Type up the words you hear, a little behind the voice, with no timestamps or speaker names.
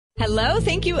Hello.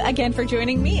 Thank you again for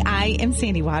joining me. I am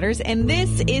Sandy Waters, and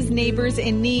this is Neighbors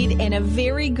in Need, and a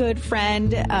very good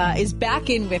friend is back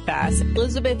in with us.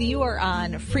 Elizabeth, you are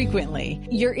on frequently.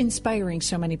 You're inspiring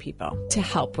so many people to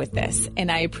help with this, and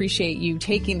I appreciate you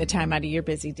taking the time out of your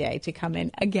busy day to come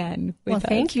in again with us. Well,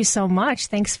 thank you so much.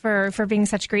 Thanks for being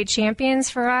such great champions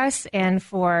for us and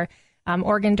for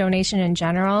organ donation in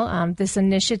general. This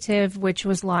initiative, which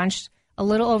was launched a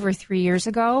little over 3 years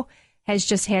ago, has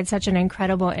just had such an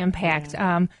incredible impact.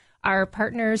 Yeah. Our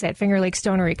partners at Finger Lakes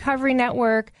Donor Recovery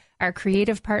Network, our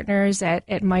creative partners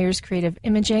at Myers Creative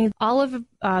Imaging, all of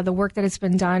the work that has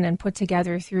been done and put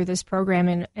together through this program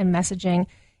and messaging,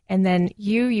 and then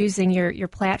you using your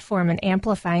platform and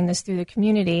amplifying this through the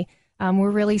community,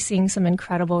 we're really seeing some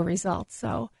incredible results.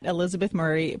 So, Elizabeth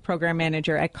Murray, Program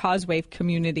Manager at Causeway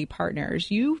Community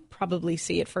Partners, you probably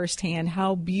see it firsthand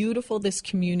how beautiful this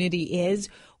community is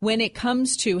when it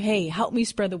comes to, hey, help me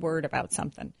spread the word about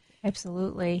something.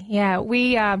 Absolutely. Yeah.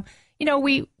 We,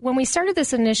 when we started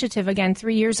this initiative again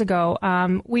 3 years ago,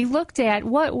 we looked at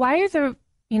what are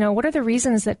the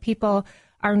reasons that people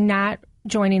are not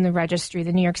joining the registry,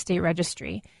 the New York State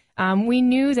Registry. We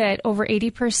knew that over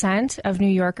 80% of New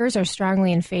Yorkers are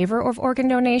strongly in favor of organ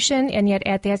donation, and yet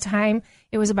at that time,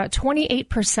 it was about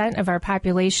 28% of our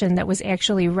population that was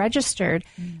actually registered.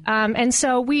 And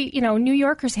so New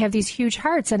Yorkers have these huge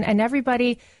hearts, and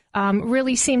everybody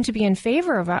really seemed to be in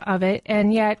favor of it,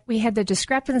 and yet we had the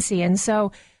discrepancy. And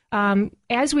so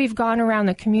as we've gone around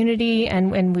the community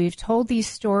and we've told these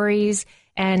stories,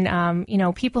 and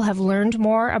people have learned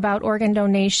more about organ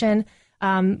donation,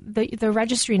 the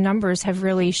registry numbers have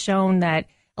really shown that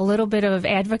a little bit of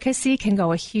advocacy can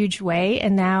go a huge way.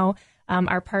 And now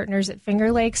our partners at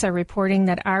Finger Lakes are reporting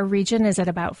that our region is at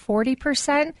about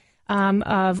 40%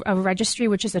 of registry,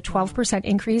 which is a 12%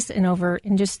 increase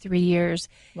in just 3 years.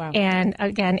 Wow. And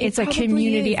again, it's a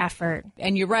community effort.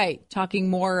 And you're right. Talking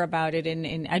more about it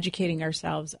and educating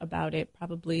ourselves about it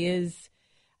probably is.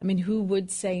 I mean, who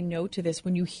would say no to this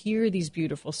when you hear these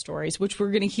beautiful stories, which we're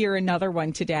going to hear another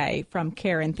one today from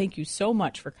Karen. Thank you so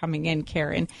much for coming in,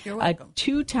 Karen. You're welcome. A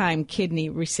 2-time kidney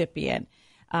recipient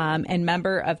and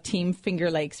member of Team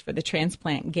Finger Lakes for the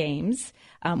Transplant Games,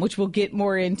 which we'll get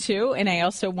more into. And I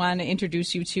also want to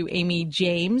introduce you to Amy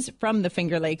James from the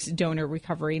Finger Lakes Donor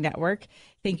Recovery Network.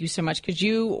 Thank you so much, because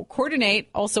you coordinate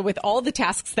also with all the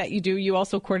tasks that you do. You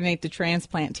also coordinate the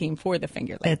transplant team for the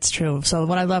Finger Lakes. It's true. So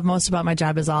what I love most about my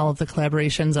job is all of the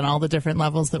collaborations and all the different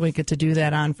levels that we get to do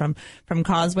that on, from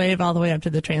Causeway all the way up to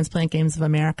the Transplant Games of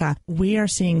America. We are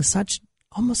seeing such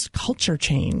almost culture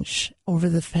change over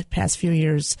the past few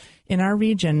years in our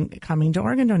region coming to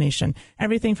organ donation.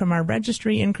 Everything from our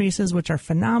registry increases, which are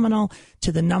phenomenal,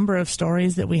 to the number of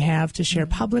stories that we have to share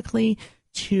publicly,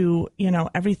 to,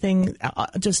 everything,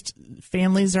 just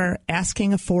families are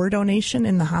asking for donation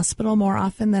in the hospital more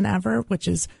often than ever, which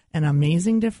is an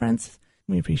amazing difference.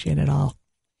 We appreciate it all.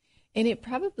 And it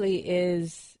probably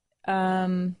is, I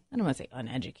don't want to say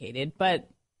uneducated, but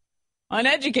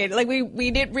uneducated. Like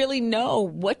we didn't really know,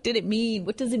 what did it mean?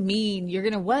 What does it mean? You're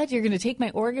going to what? You're going to take my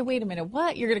organ? Wait a minute.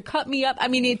 What? You're going to cut me up? I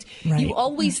mean, right. You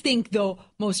always think the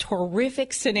most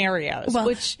horrific scenarios. Well,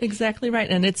 exactly right.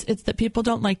 And it's that people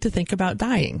don't like to think about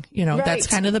dying. Right. That's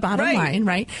kind of the bottom line,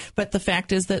 right? But the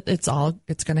fact is that it's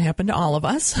going to happen to all of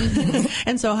us. Mm-hmm.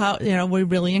 And so we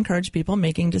really encourage people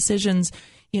making decisions,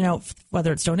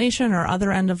 whether it's donation or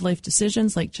other end of life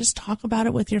decisions, like just talk about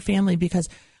it with your family, because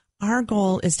our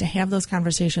goal is to have those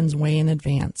conversations way in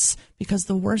advance, because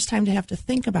the worst time to have to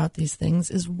think about these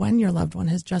things is when your loved one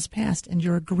has just passed and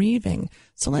you're grieving.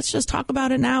 So let's just talk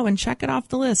about it now and check it off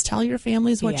the list. Tell your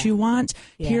families what you want.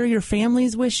 Hear your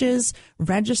family's wishes.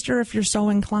 Register if you're so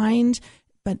inclined.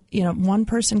 But, one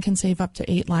person can save up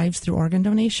to 8 lives through organ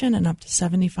donation and up to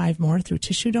 75 more through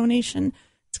tissue donation.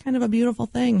 It's kind of a beautiful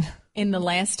thing. In the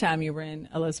last time you were in,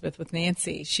 Elizabeth, with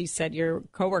Nancy, she said, your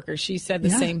coworker, she said the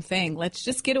same thing. Let's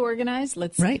just get organized.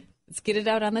 Let's get it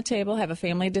out on the table, have a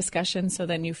family discussion, so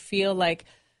then you feel like,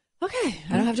 okay,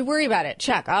 I don't have to worry about it.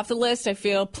 Check off the list. I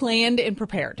feel planned and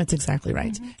prepared. That's exactly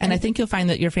right. Mm-hmm. And I think you'll find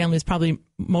that your family is probably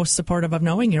most supportive of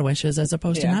knowing your wishes as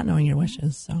opposed to not knowing your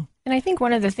wishes. So, and I think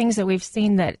one of the things that we've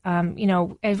seen that,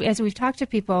 as we've talked to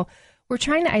people, we're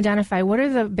trying to identify what are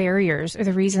the barriers or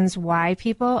the reasons why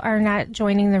people are not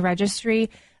joining the registry.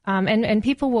 And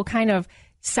people will kind of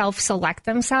self-select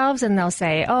themselves, and they'll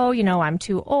say, oh, I'm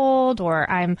too old, or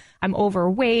I'm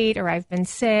overweight, or I've been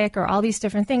sick, or all these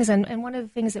different things. And one of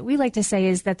the things that we like to say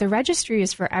is that the registry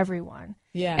is for everyone.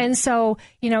 Yeah. And so,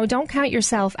 don't count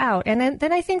yourself out. And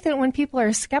then I think that when people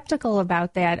are skeptical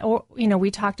about that, or,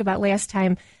 we talked about last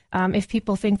time, if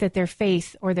people think that their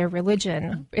faith or their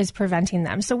religion is preventing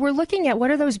them. So we're looking at what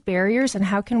are those barriers and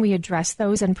how can we address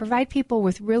those and provide people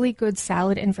with really good,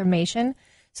 solid information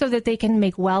so that they can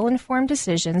make well-informed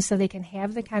decisions, so they can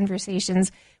have the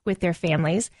conversations with their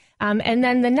families. And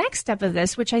then the next step of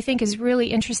this, which I think is really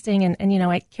interesting,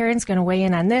 and Karen's going to weigh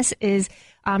in on this, is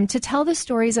to tell the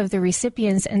stories of the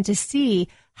recipients and to see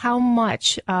how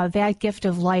much that gift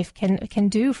of life can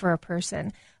do for a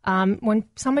person. When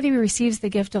somebody receives the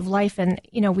gift of life, and,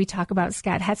 we talk about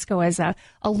Scott Hetzko as a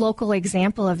local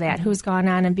example of that, who's gone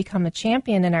on and become a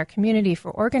champion in our community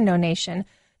for organ donation.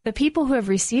 The people who have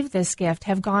received this gift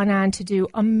have gone on to do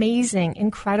amazing,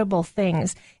 incredible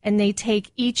things, and they take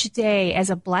each day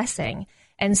as a blessing.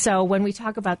 And so when we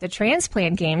talk about the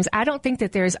transplant games, I don't think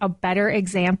that there's a better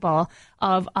example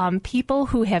of people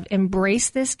who have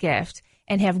embraced this gift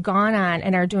and have gone on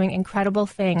and are doing incredible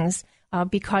things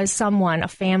because someone, a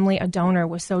family, a donor,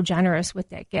 was so generous with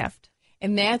that gift.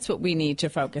 And that's what we need to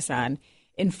focus on.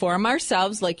 Inform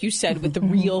ourselves, like you said, with the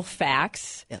real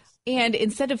facts. Yes. And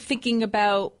instead of thinking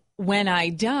about when I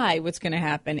die, what's going to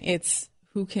happen, it's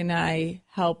who can I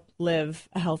help live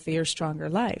a healthier, stronger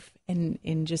life, and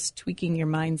in just tweaking your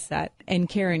mindset. And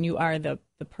Karen, you are the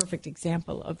perfect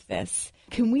example of this.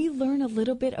 Can we learn a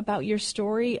little bit about your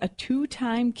story, a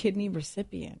 2-time kidney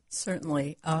recipient?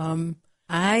 Certainly.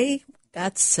 I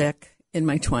got sick in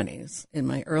my 20s, in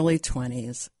my early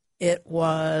 20s. It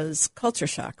was culture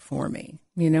shock for me.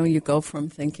 You go from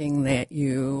thinking that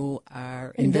you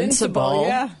are invincible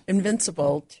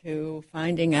to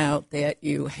finding out that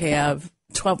you have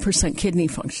 12% kidney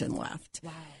function left.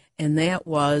 Wow. And that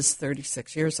was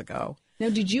 36 years ago. Now,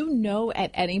 did you know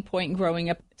at any point growing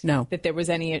up that there was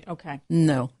any? Okay.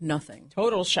 No, nothing.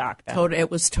 Total shock, though. It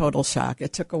was total shock.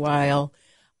 It took a while.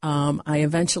 I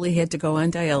eventually had to go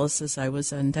on dialysis. I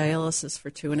was on dialysis for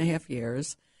 2.5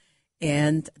 years.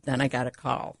 And then I got a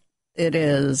call. It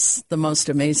is the most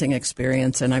amazing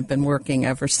experience, and I've been working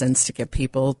ever since to get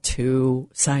people to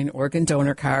sign organ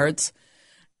donor cards.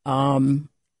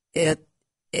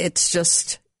 It's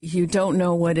just, you don't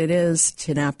know what it is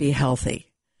to not be healthy.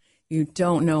 You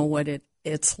don't know what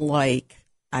it's like.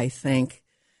 I think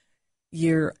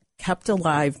you're kept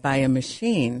alive by a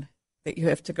machine that you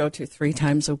have to go to 3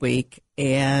 times a week,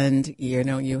 and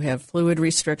you have fluid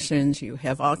restrictions, you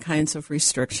have all kinds of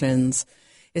restrictions.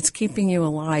 It's keeping you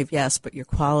alive, yes, but your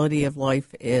quality of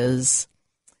life is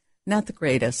not the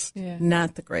greatest. Yeah.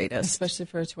 Not the greatest. Especially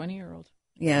for a 20-year-old.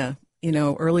 Yeah,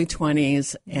 early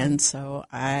 20s. And so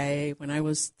when I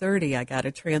was 30, I got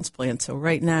a transplant. So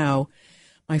right now,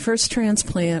 my first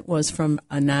transplant was from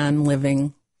a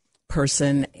non-living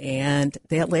person, and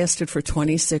that lasted for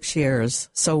 26 years.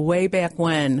 So way back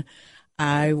when,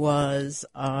 I was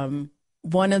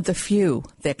one of the few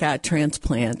that got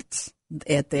transplants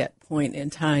at that point in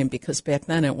time, because back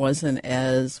then it wasn't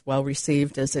as well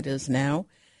received as it is now.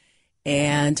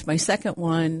 And my second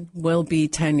one will be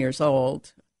 10 years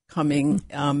old coming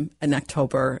in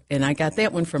October, and I got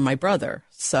that one from my brother.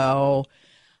 So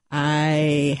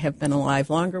I have been alive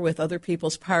longer with other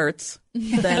people's parts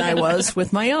than I was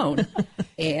with my own.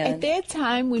 And at that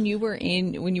time, when you were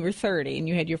 30 and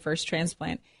you had your first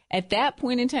transplant, at that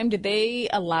point in time, did they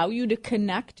allow you to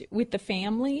connect with the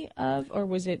family or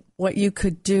was it? What you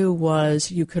could do was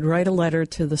you could write a letter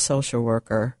to the social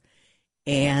worker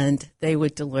and they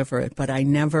would deliver it, but I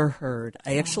never heard.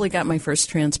 I actually got my first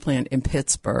transplant in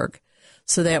Pittsburgh,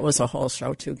 so that was a whole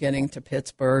show too, getting to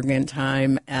Pittsburgh in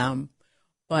time.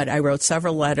 But I wrote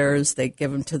several letters. They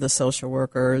give them to the social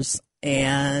workers,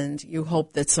 and you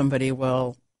hope that somebody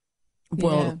will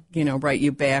write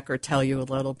you back or tell you a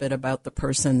little bit about the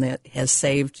person that has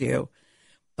saved you.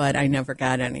 But I never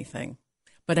got anything.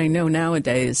 But I know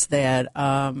nowadays that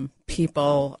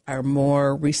people are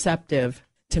more receptive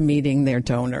to meeting their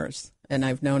donors. And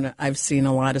I've seen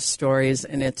a lot of stories,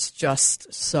 and it's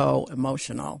just so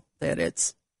emotional that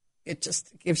it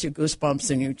just gives you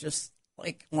goosebumps, and you just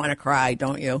want to cry,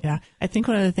 don't you? Yeah. I think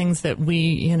one of the things that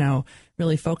we,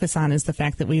 really focus on is the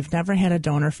fact that we've never had a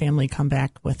donor family come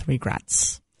back with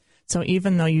regrets. So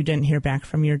even though you didn't hear back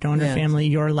from your donor family,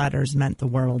 your letters meant the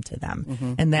world to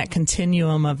them. And that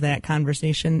continuum of that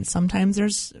conversation,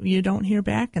 sometimes you don't hear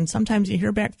back, and sometimes you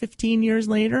hear back 15 years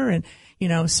later. And,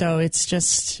 so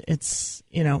it's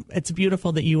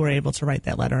beautiful that you were able to write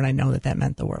that letter. And I know that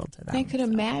meant the world to them. I could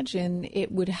imagine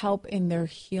it would help in their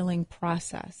healing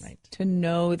process to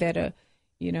know that a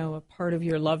part of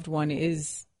your loved one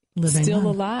is living still on.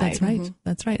 alive. That's right.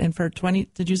 That's right. And for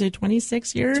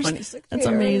 26 years? 26 That's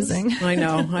years. amazing. I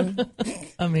know. I'm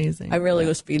amazing. I really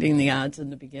was beating the odds in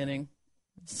the beginning.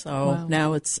 So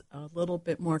now it's a little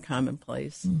bit more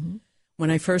commonplace.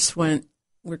 When I first went,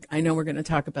 I know we're going to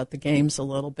talk about the games a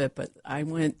little bit, but I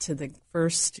went to the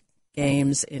first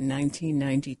games in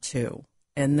 1992,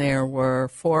 and there were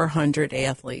 400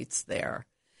 athletes there.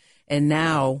 And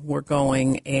now we're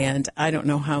going, and I don't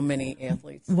know how many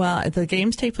athletes. Well, the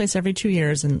games take place every 2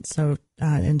 years, and so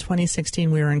in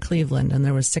 2016 we were in Cleveland, and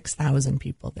there was 6,000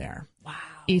 people there. Wow.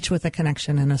 Each with a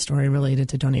connection and a story related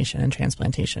to donation and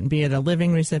transplantation, be it a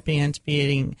living recipient,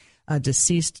 being a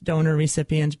deceased donor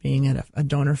recipient, being a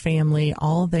donor family,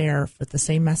 all there with the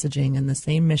same messaging and the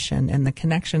same mission, and the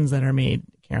connections that are made,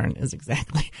 Karen, is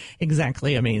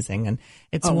exactly amazing. And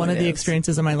it's one of the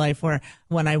experiences of my life where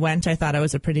when I went, I thought I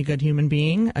was a pretty good human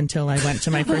being until I went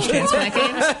to my first transplant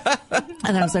games.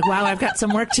 And I was like, wow, I've got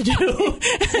some work to do.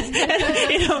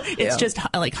 It's just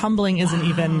like humbling isn't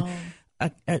even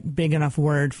a big enough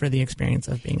word for the experience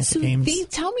of being at the games.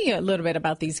 Tell me a little bit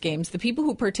about these games. The people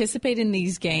who participate in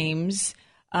these games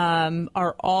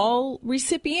are all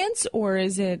recipients, or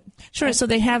is it? Sure. So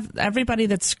they have everybody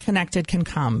that's connected can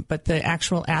come, but the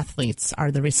actual athletes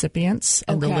are the recipients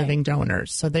and the living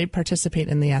donors. So they participate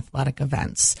in the athletic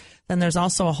events. Then there's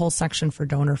also a whole section for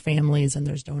donor families, and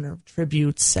there's donor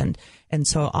tributes, and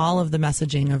so all of the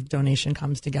messaging of donation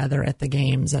comes together at the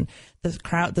games. And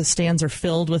the stands are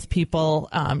filled with people,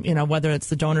 whether it's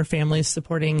the donor families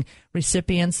supporting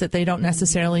recipients that they don't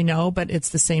necessarily know, but it's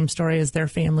the same story as their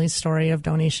family's story of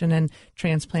donation and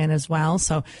transplant as well.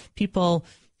 So people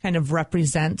kind of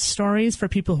represent stories for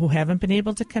people who haven't been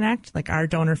able to connect. Like our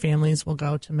donor families will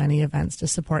go to many events to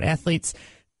support athletes,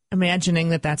 imagining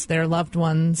that that's their loved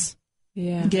ones'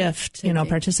 gift,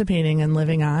 participating and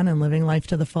living on and living life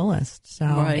to the fullest. So,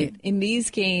 right. And these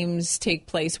games take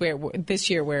place this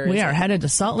year? We are headed to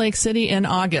Salt Lake City in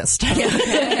August.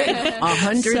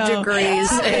 100 degrees.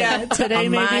 Today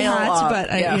may be hot, but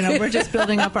we're just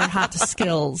building up our hot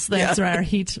skills. That's our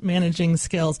heat managing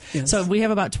skills. Yes. So we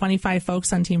have about 25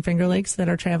 folks on Team Finger Lakes that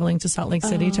are traveling to Salt Lake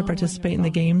City to participate in the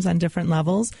games on different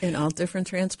levels. In all different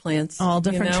transplants. All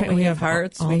different. We have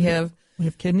hearts. We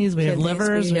have kidneys, we have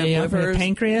livers, we have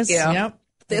pancreas. Yeah. Yep.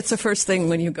 That's the first thing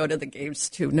when you go to the games,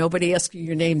 too. Nobody asks you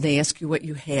your name. They ask you what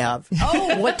you have.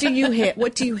 Oh, what do you have?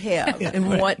 What do you have? And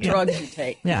what drugs you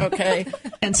take. Yeah. Okay.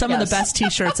 And some of the best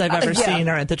T-shirts I've ever seen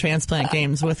are at the transplant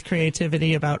games with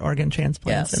creativity about organ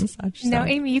transplants and such. So. Now,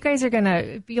 Amy, you guys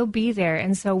you'll be there,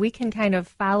 and so we can kind of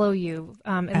follow you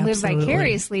and live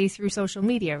vicariously through social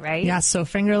media, right? Yeah, so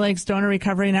Finger Lakes Donor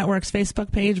Recovery Network's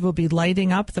Facebook page will be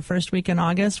lighting up the first week in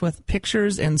August with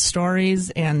pictures and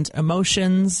stories and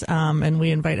emotions, and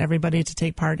we invite everybody to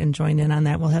take part and join in on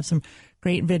that. We'll have some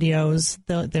great videos.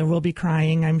 There will be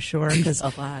crying, I'm sure.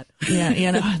 A lot.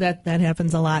 Yeah, that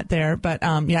happens a lot there. But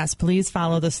yes, please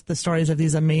follow the stories of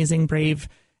these amazing, brave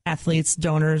athletes,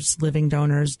 donors, living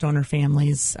donors, donor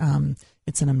families.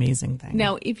 It's an amazing thing.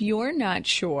 Now, if you're not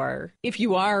sure, if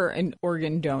you are an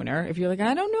organ donor, if you're like,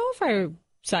 I don't know if I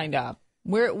signed up,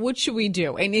 what should we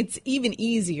do? And it's even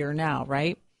easier now,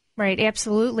 right? Right,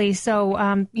 absolutely.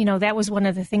 So, that was one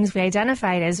of the things we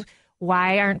identified as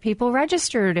why aren't people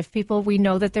registered if we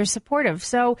know that they're supportive.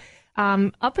 So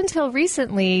up until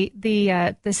recently,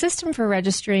 the system for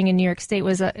registering in New York State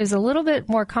is a little bit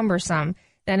more cumbersome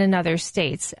than in other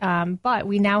states. But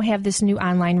we now have this new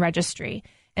online registry.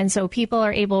 And so people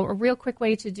are able, a real quick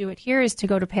way to do it here is to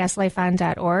go to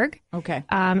passlifeon.org. Okay.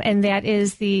 And that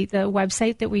is the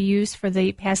website that we use for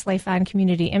the Pass Life On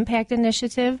Community Impact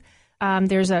Initiative.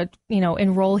 There's a,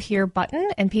 enroll here button,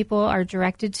 and people are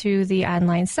directed to the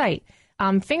online site.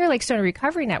 Finger Lakes Donor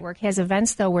Recovery Network has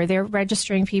events, though, where they're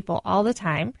registering people all the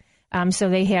time. So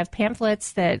they have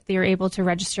pamphlets that they're able to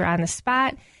register on the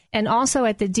spot. And also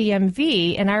at the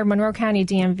DMV, and our Monroe County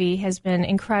DMV has been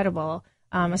incredible,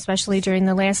 especially during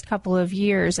the last couple of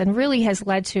years, and really has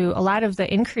led to a lot of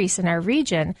the increase in our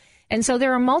region. And so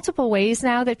there are multiple ways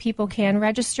now that people can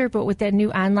register, but with that new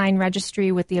online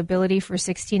registry with the ability for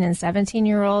 16 and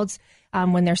 17-year-olds,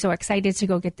 when they're so excited to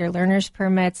go get their learner's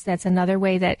permits, that's another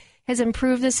way that has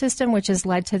improved the system, which has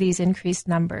led to these increased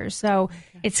numbers. So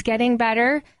it's getting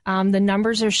better. The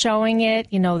numbers are showing it.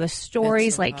 The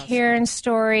stories like awesome. Karen's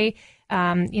story,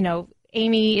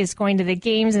 Amy is going to the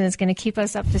games and is going to keep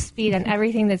us up to speed on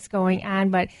everything that's going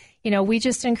on. But, we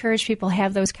just encourage people to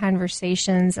have those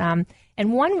conversations.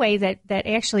 And one way that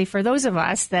actually, for those of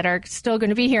us that are still going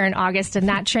to be here in August and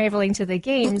not traveling to the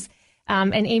games,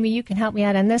 and Amy, you can help me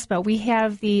out on this, but we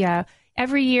have the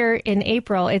every year in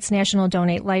April, it's National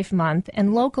Donate Life Month,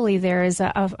 and locally there is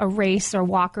a race or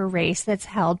walker race that's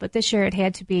held, but this year it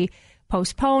had to be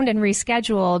postponed and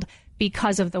rescheduled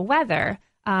because of the weather.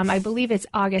 I believe it's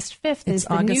August 5th is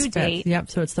the new date. Yep.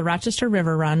 So it's the Rochester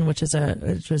River Run, which is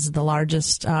the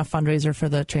largest fundraiser for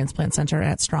the Transplant Center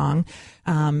at Strong.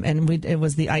 It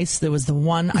was there was the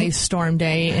one ice storm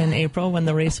day in April when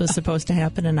the race was supposed to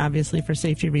happen, and obviously for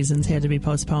safety reasons had to be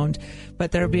postponed.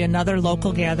 But there will be another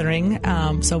local gathering.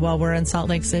 So while we're in Salt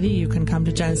Lake City, you can come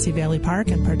to Genesee Valley Park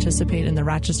and participate in the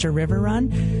Rochester River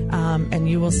Run. And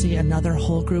you will see another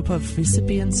whole group of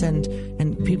recipients and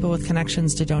people with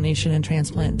connections to donation and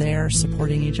transplant there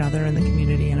supporting each other in the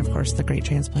community, and of course the great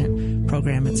transplant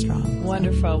program at Strong.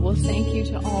 Wonderful. Well, thank you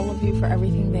to all of you for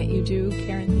everything that you do.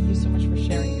 Karen, thank you so much for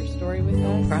sharing your story with us.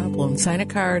 No problem. Sign a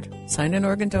card. Sign an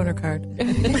organ donor card.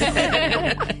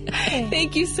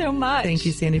 Thank you so much. Thank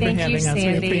you, Sandy, for having us.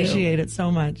 Sandy. We appreciate it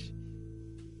so much.